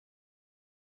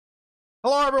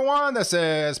Hello everyone, this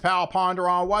is Pal Ponder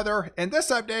on Weather. In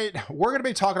this update, we're going to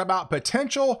be talking about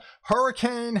potential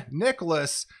Hurricane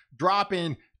Nicholas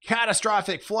dropping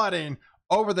catastrophic flooding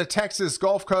over the Texas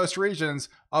Gulf Coast regions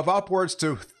of upwards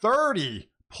to 30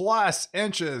 plus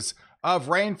inches of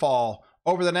rainfall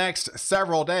over the next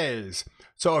several days.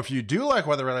 So if you do like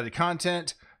weather related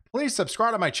content, please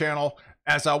subscribe to my channel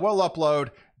as I will upload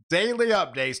daily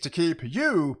updates to keep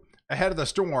you ahead of the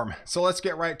storm. So let's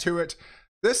get right to it.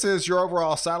 This is your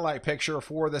overall satellite picture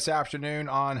for this afternoon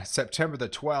on September the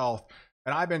 12th.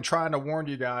 And I've been trying to warn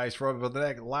you guys for over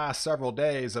the last several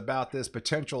days about this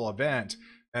potential event.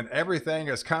 And everything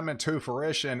is coming to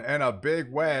fruition in a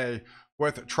big way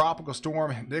with Tropical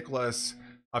Storm Nicholas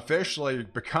officially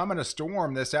becoming a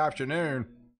storm this afternoon.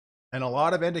 And a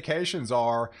lot of indications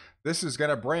are this is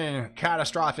going to bring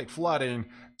catastrophic flooding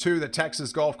to the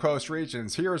Texas Gulf Coast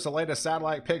regions. Here's the latest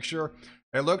satellite picture.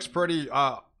 It looks pretty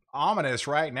ominous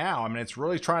right now. I mean, it's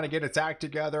really trying to get its act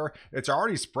together. It's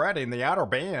already spreading the outer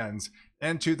bands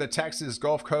into the Texas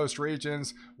Gulf Coast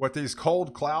regions with these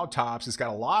cold cloud tops. It's got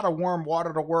a lot of warm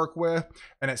water to work with,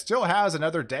 and it still has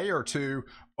another day or two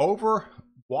over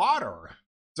water.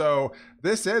 So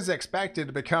this is expected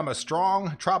to become a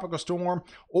strong tropical storm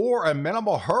or a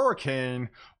minimal hurricane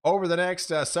over the next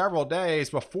several days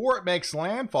before it makes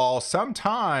landfall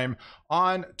sometime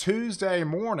on Tuesday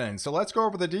morning. So let's go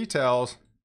over the details.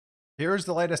 Here's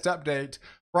the latest update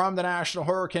from the National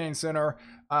Hurricane Center.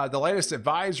 The latest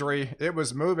advisory, it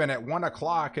was moving at 1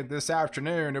 o'clock this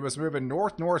afternoon. It was moving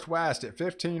north-northwest at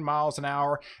 15 miles an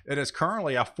hour. It is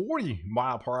currently a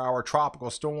 40-mile-per-hour tropical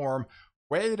storm.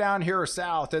 Way down here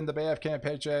south in the Bay of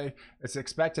Campeche, it's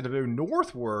expected to move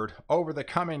northward over the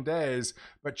coming days,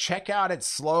 but check out its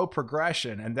slow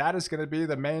progression, and that is going to be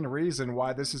the main reason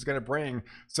why this is going to bring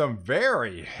some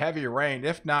very heavy rain,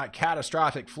 if not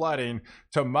catastrophic flooding,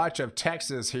 to much of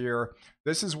Texas here.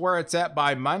 This is where it's at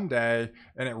by Monday,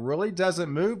 and it really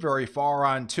doesn't move very far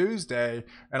on Tuesday,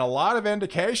 and a lot of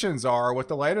indications are, with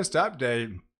the latest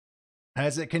update,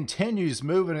 as it continues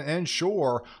moving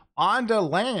inshore onto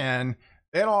land,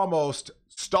 it almost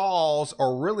stalls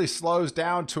or really slows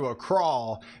down to a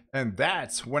crawl. And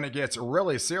that's when it gets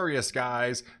really serious,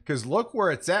 guys, because look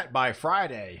where it's at by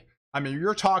Friday. I mean,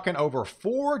 you're talking over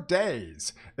 4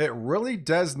 days. It really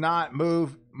does not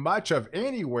move much of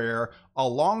anywhere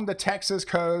along the Texas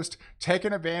coast,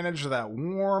 taking advantage of that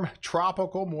warm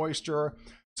tropical moisture.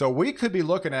 So we could be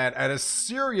looking at a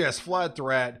serious flood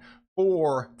threat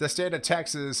for the state of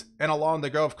Texas and along the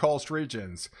Gulf Coast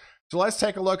regions. So let's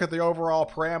take a look at the overall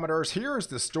parameters. Here's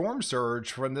the storm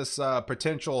surge from this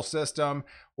potential system.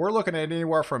 We're looking at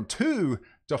anywhere from 2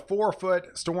 to 4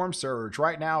 foot storm surge.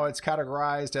 Right now it's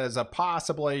categorized as a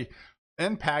possibly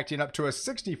impacting up to a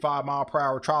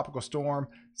 65-mile-per-hour tropical storm.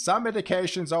 Some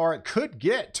indications are it could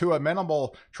get to a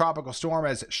minimal tropical storm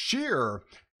as shear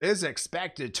is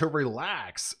expected to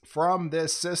relax from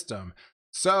this system.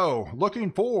 So looking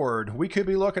forward, we could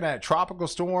be looking at tropical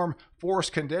storm force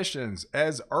conditions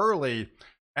as early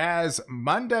as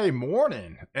Monday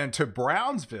morning into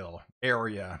Brownsville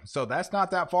area. So that's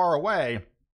not that far away.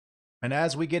 And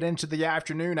as we get into the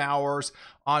afternoon hours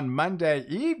on Monday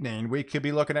evening, we could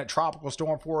be looking at tropical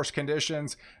storm force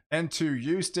conditions into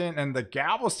Houston and the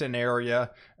Galveston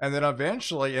area, and then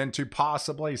eventually into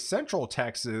possibly central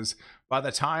Texas by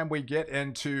the time we get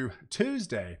into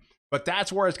Tuesday. But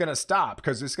that's where it's going to stop,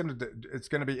 because it's going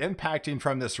to be impacting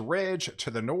from this ridge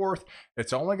to the north.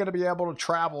 It's only going to be able to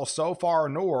travel so far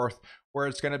north where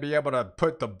it's going to be able to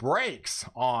put the brakes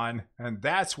on, and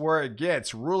that's where it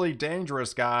gets really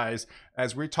dangerous, guys,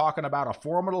 as we're talking about a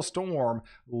formidable storm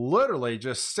literally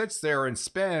just sits there and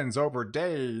spins over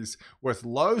days with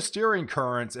low steering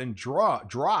currents and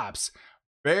drops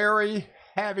very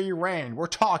heavy rain. We're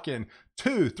talking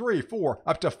 2, 3, 4,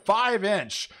 up to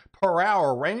 5-inch per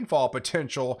hour rainfall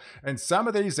potential in some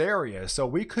of these areas. So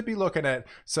we could be looking at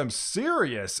some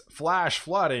serious flash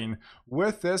flooding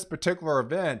with this particular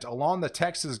event along the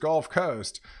Texas Gulf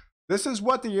Coast. This is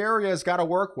what the area has got to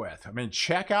work with. I mean,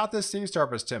 check out the sea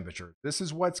surface temperature. This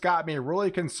is what's got me really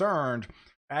concerned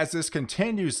as this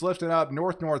continues lifting up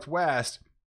north-northwest.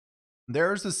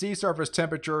 There's the sea surface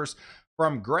temperatures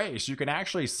from Grace. You can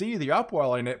actually see the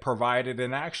upwelling it provided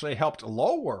and actually helped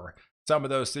lower some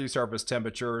of those sea surface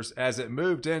temperatures as it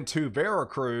moved into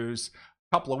Veracruz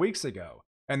a couple of weeks ago.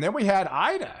 And then we had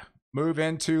Ida move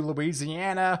into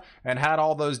Louisiana and had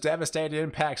all those devastating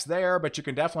impacts there, but you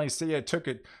can definitely see it took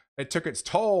its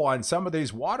toll on some of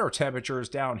these water temperatures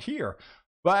down here.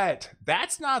 But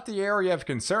that's not the area of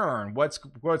concern. What's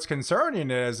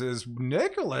concerning is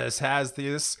Nicholas has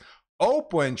this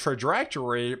open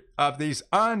trajectory of these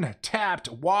untapped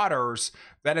waters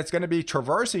that it's going to be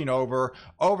traversing over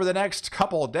the next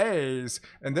couple of days.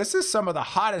 And this is some of the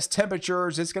hottest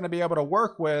temperatures it's going to be able to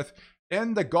work with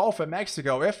in the Gulf of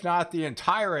Mexico, if not the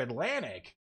entire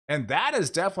Atlantic. And that is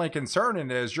definitely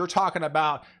concerning, is you're talking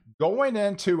about going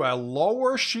into a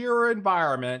lower shear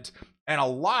environment and a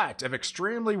lot of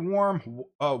extremely warm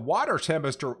water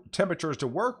temperatures to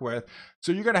work with.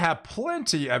 So you're going to have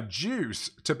plenty of juice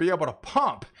to be able to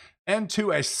pump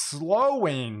into a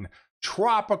slowing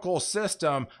tropical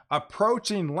system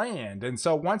approaching land. And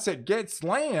so once it gets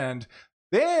land,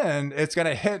 then it's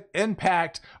going to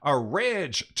impact a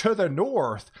ridge to the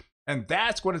north. And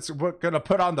that's when it's going to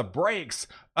put on the brakes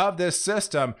of this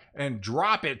system and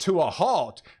drop it to a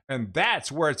halt. And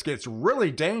that's where it gets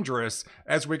really dangerous,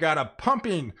 as we got a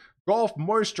pumping Gulf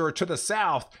moisture to the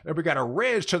south and we got a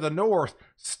ridge to the north,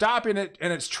 stopping it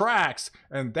in its tracks.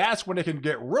 And that's when it can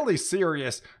get really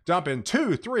serious, dumping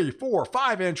 2, 3, 4,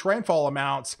 5-inch rainfall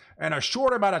amounts in a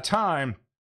short amount of time.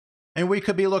 And we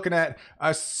could be looking at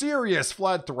a serious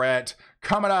flood threat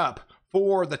coming up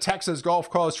for the Texas Gulf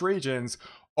Coast regions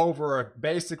over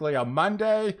basically a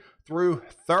Monday through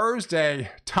Thursday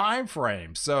time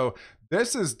frame. So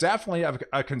this is definitely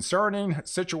a concerning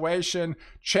situation.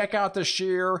 Check out the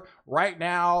shear. Right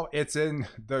now, it's in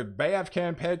the Bay of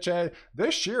Campeche.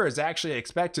 This shear is actually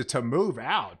expected to move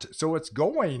out. So it's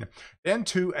going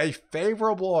into a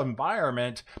favorable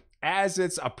environment as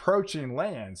it's approaching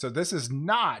land. So this is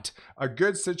not a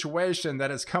good situation that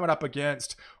is coming up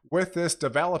against with this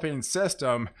developing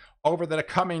system over the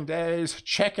coming days.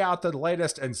 Check out the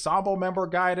latest Ensemble member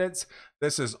guidance.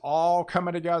 This is all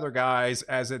coming together, guys,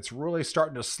 as it's really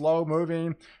starting to slow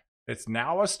moving. It's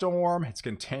now a storm. It's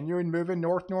continuing moving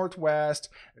north-northwest.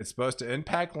 It's supposed to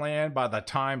impact land by the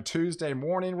time Tuesday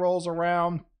morning rolls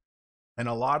around. And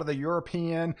a lot of the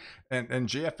European and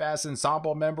GFS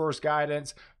Ensemble members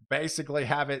guidance basically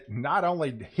have it not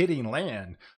only hitting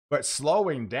land, but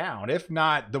slowing down. If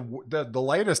not, the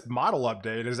latest model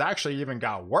update has actually even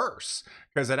got worse,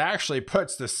 because it actually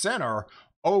puts the center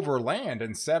over land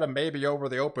instead of maybe over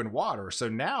the open water. So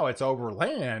now it's over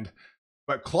land,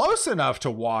 but close enough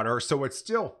to water so it's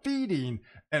still feeding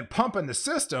and pumping the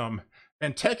system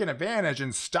and taking advantage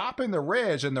and stopping the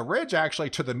ridge. And the ridge actually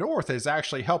to the north is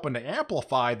actually helping to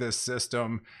amplify this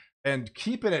system and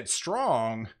keeping it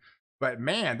strong. But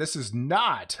man, this is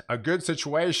not a good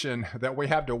situation that we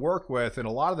have to work with. And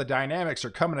a lot of the dynamics are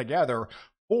coming together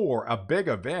for a big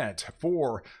event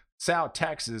for South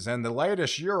Texas. And the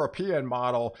latest European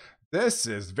model, this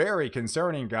is very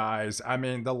concerning, guys. I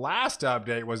mean, the last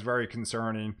update was very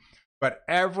concerning, but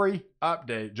every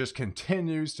update just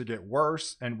continues to get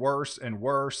worse and worse and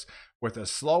worse. With a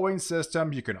slowing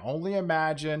system, you can only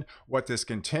imagine what this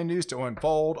continues to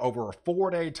unfold over a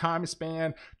 4-day time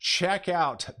span. Check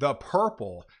out the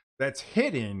purple that's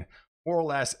hitting more or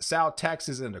less South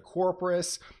Texas into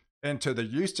Corpus, into the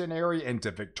Houston area,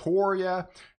 into Victoria,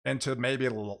 into maybe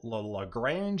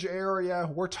LaGrange area.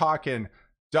 We're talking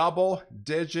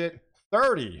double-digit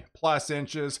 30+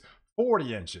 inches,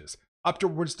 40 inches,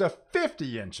 upwards to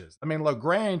 50 inches. I mean,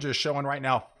 LaGrange is showing right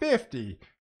now 50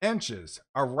 inches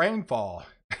of rainfall.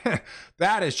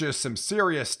 That is just some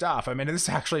serious stuff. I mean, this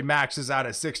actually maxes out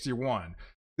at 61.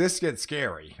 This gets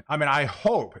scary. I mean, I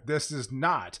hope this does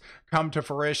not come to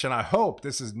fruition. I hope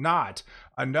this is not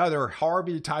another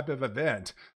Harvey type of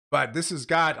event, but this has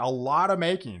got a lot of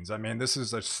makings. I mean, this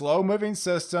is a slow moving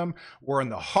system. We're in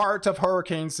the heart of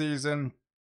hurricane season.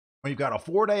 We've got a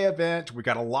 4-day event. We've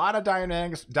got a lot of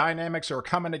dynamics are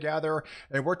coming together,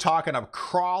 and we're talking a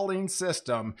crawling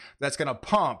system that's going to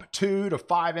pump 2 to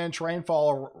 5-inch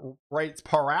rainfall rates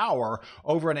per hour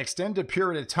over an extended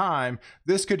period of time.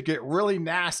 This could get really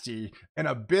nasty in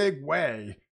a big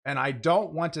way, and I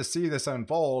don't want to see this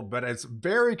unfold, but it's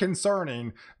very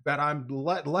concerning that I'm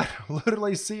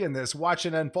literally seeing this,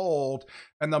 watching unfold,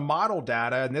 and the model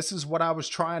data. And this is what I was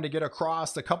trying to get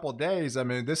across a couple of days. I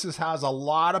mean, this has a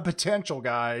lot of potential,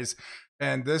 guys.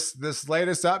 And this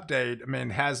latest update, I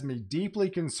mean, has me deeply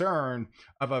concerned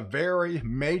of a very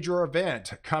major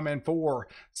event coming for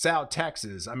South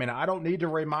Texas. I mean, I don't need to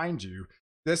remind you.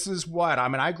 This is what, I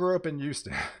mean, I grew up in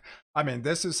Houston. I mean,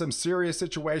 this is some serious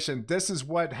situation. This is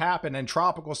what happened in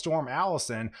Tropical Storm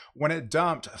Allison when it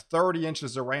dumped 30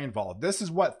 inches of rainfall. This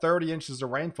is what 30 inches of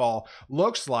rainfall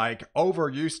looks like over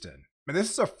Houston. I mean,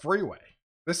 this is a freeway.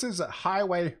 This is a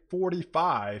Highway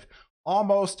 45,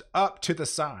 almost up to the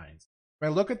signs. I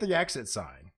mean, look at the exit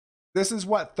sign. This is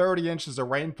what 30 inches of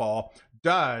rainfall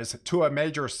does to a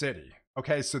major city.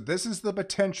 Okay, so this is the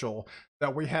potential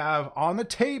that we have on the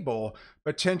table,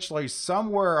 potentially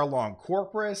somewhere along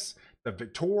Corpus, the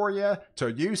Victoria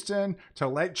to Houston to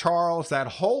Lake Charles, that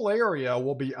whole area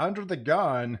will be under the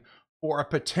gun for a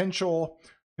potential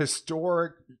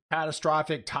historic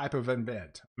catastrophic type of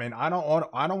event. I mean, I don't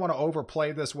want to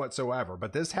overplay this whatsoever,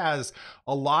 but this has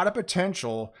a lot of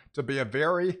potential to be a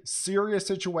very serious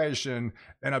situation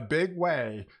in a big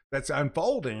way that's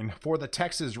unfolding for the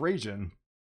Texas region.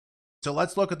 So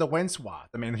let's look at the wind swath.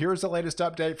 I mean, here's the latest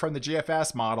update from the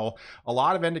GFS model. A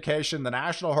lot of indication the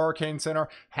National Hurricane Center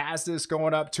has this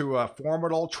going up to a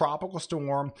formidable tropical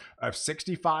storm of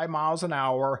 65 miles an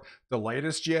hour. The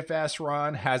latest GFS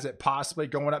run has it possibly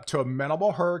going up to a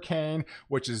minimal hurricane,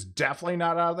 which is definitely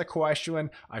not out of the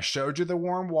question. I showed you the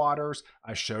warm waters.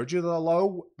 I showed you the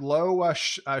low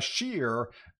shear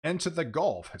into the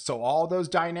Gulf. So all those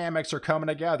dynamics are coming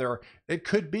together. It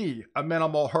could be a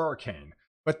minimal hurricane.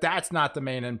 But that's not the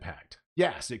main impact.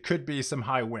 Yes, it could be some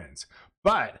high winds,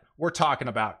 but we're talking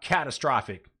about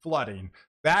catastrophic flooding.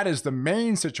 That is the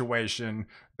main situation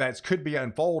that could be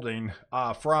unfolding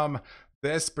from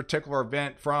this particular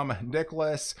event from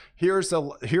Nicholas. Here's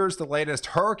the latest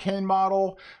hurricane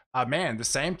model. Man, the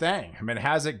same thing. I mean, it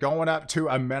has it going up to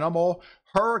a minimal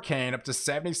hurricane up to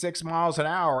 76 miles an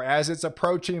hour as it's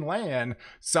approaching land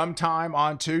sometime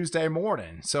on Tuesday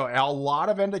morning. So a lot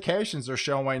of indications are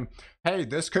showing, hey,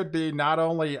 this could be not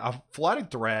only a flooding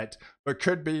threat, but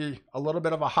could be a little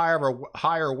bit of a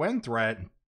higher wind threat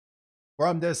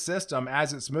from this system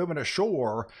as it's moving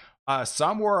ashore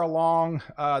somewhere along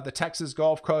the Texas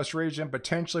Gulf Coast region,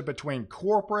 potentially between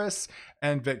Corpus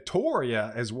and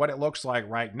Victoria is what it looks like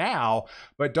right now.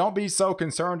 But don't be so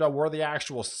concerned on where the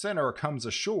actual center comes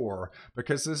ashore,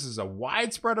 because this is a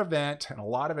widespread event and a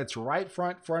lot of it's right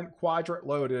front quadrant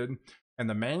loaded. And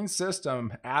the main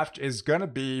system is going to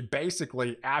be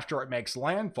basically after it makes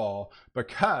landfall,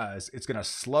 because it's going to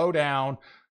slow down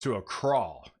to a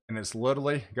crawl, and it's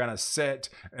literally going to sit,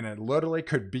 and it literally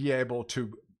could be able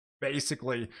to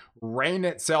basically rain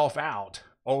itself out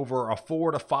over a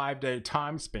 4 to 5 day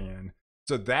time span.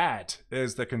 So that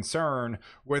is the concern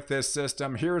with this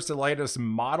system. Here's the latest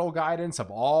model guidance of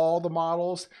all the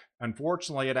models.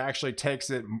 Unfortunately, it actually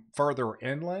takes it further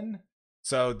inland.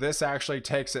 So this actually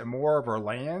takes it more over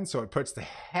land. So it puts the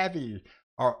heavier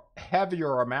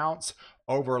amounts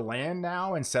over land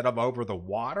now instead of over the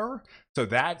water. So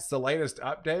that's the latest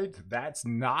update. That's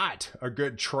not a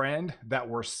good trend that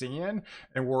we're seeing.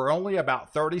 And we're only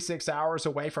about 36 hours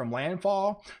away from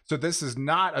landfall. So this is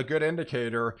not a good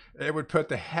indicator. It would put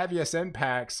the heaviest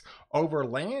impacts over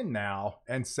land now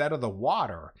instead of the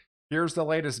water. Here's the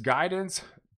latest guidance,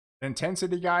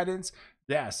 intensity guidance.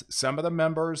 Yes, some of the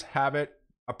members have it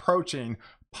approaching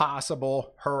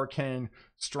possible hurricane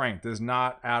strength. Is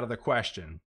not out of the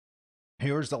question.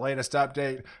 Here's the latest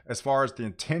update as far as the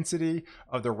intensity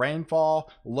of the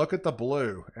rainfall. Look at the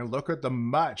blue and look at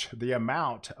the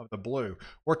amount of the blue.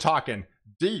 We're talking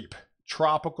deep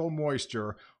tropical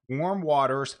moisture, warm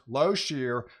waters, low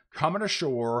shear coming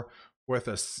ashore with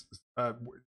a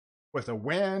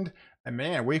wind. And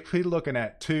man, we could be looking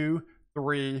at 2,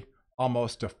 3,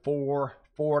 almost to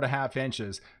 4.5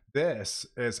 inches. This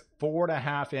is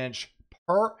 4.5 inch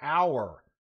per hour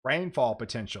rainfall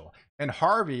potential. And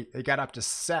Harvey, it got up to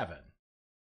 7.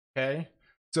 Okay.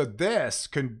 So this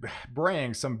can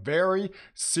bring some very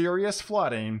serious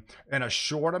flooding in a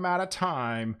short amount of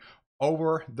time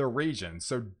over the region.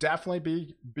 So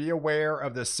definitely be aware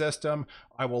of the system.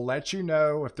 I will let you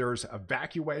know if there's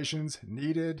evacuations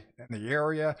needed in the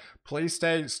area. Please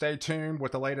stay tuned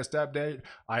with the latest update.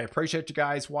 I appreciate you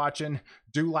guys watching.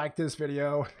 Do like this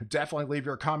video. Definitely leave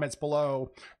your comments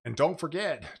below. And don't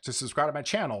forget to subscribe to my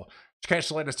channel to catch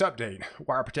the latest update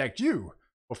where I protect you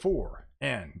before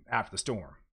and after the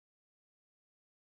storm.